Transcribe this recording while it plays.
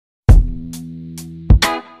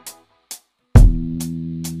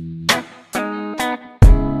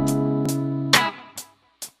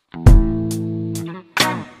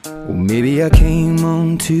Maybe I came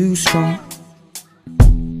on too strong.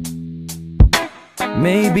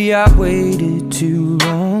 Maybe I waited too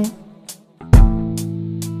long.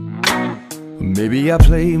 Maybe I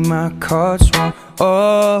played my cards wrong.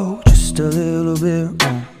 Oh, just a little bit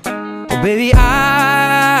wrong. Oh, baby, I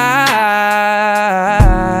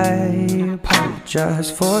apologize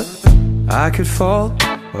for it. I could fall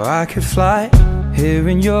or I could fly here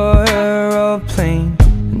in your aeroplane,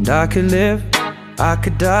 and I could live, I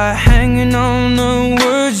could die hanging on the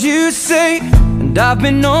words you say. And I've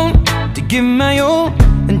been known to give my all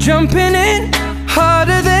and jumping in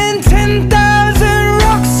harder than 10,000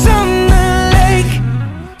 rocks on the lake.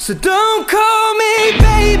 So don't call me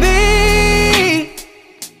baby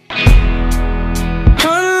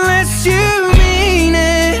unless you mean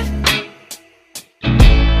it,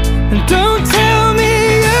 and don't tell me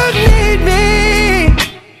you need me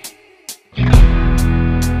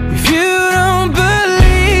if you don't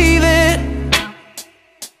believe it.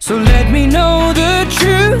 So let me know the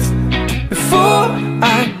truth before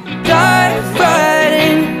I dive right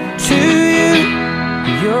into you.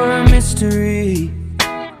 You're a mystery.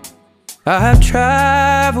 I have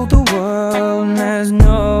traveled the world and there's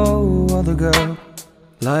no other girl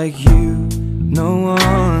like you. No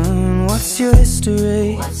one. What's your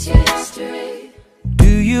history? What's your history? Do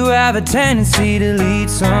you have a tendency to lead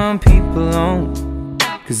some people on?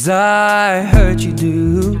 'Cause I heard you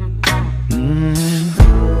do.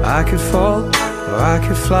 I could fall or I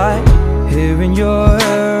could fly here in your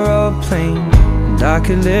aeroplane, and I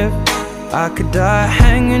could live, I could die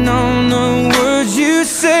hanging on the words you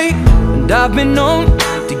say. And I've been known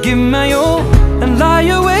to give my all and lie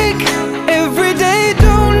awake every day.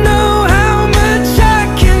 Don't know how much I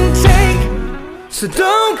can take. So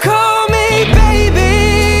don't call me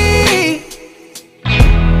baby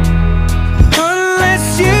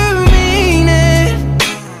unless you mean it,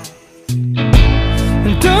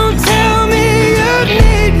 and don't tell me you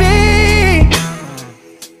need me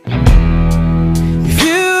if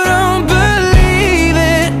you don't believe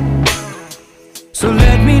it. So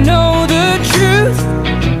let me know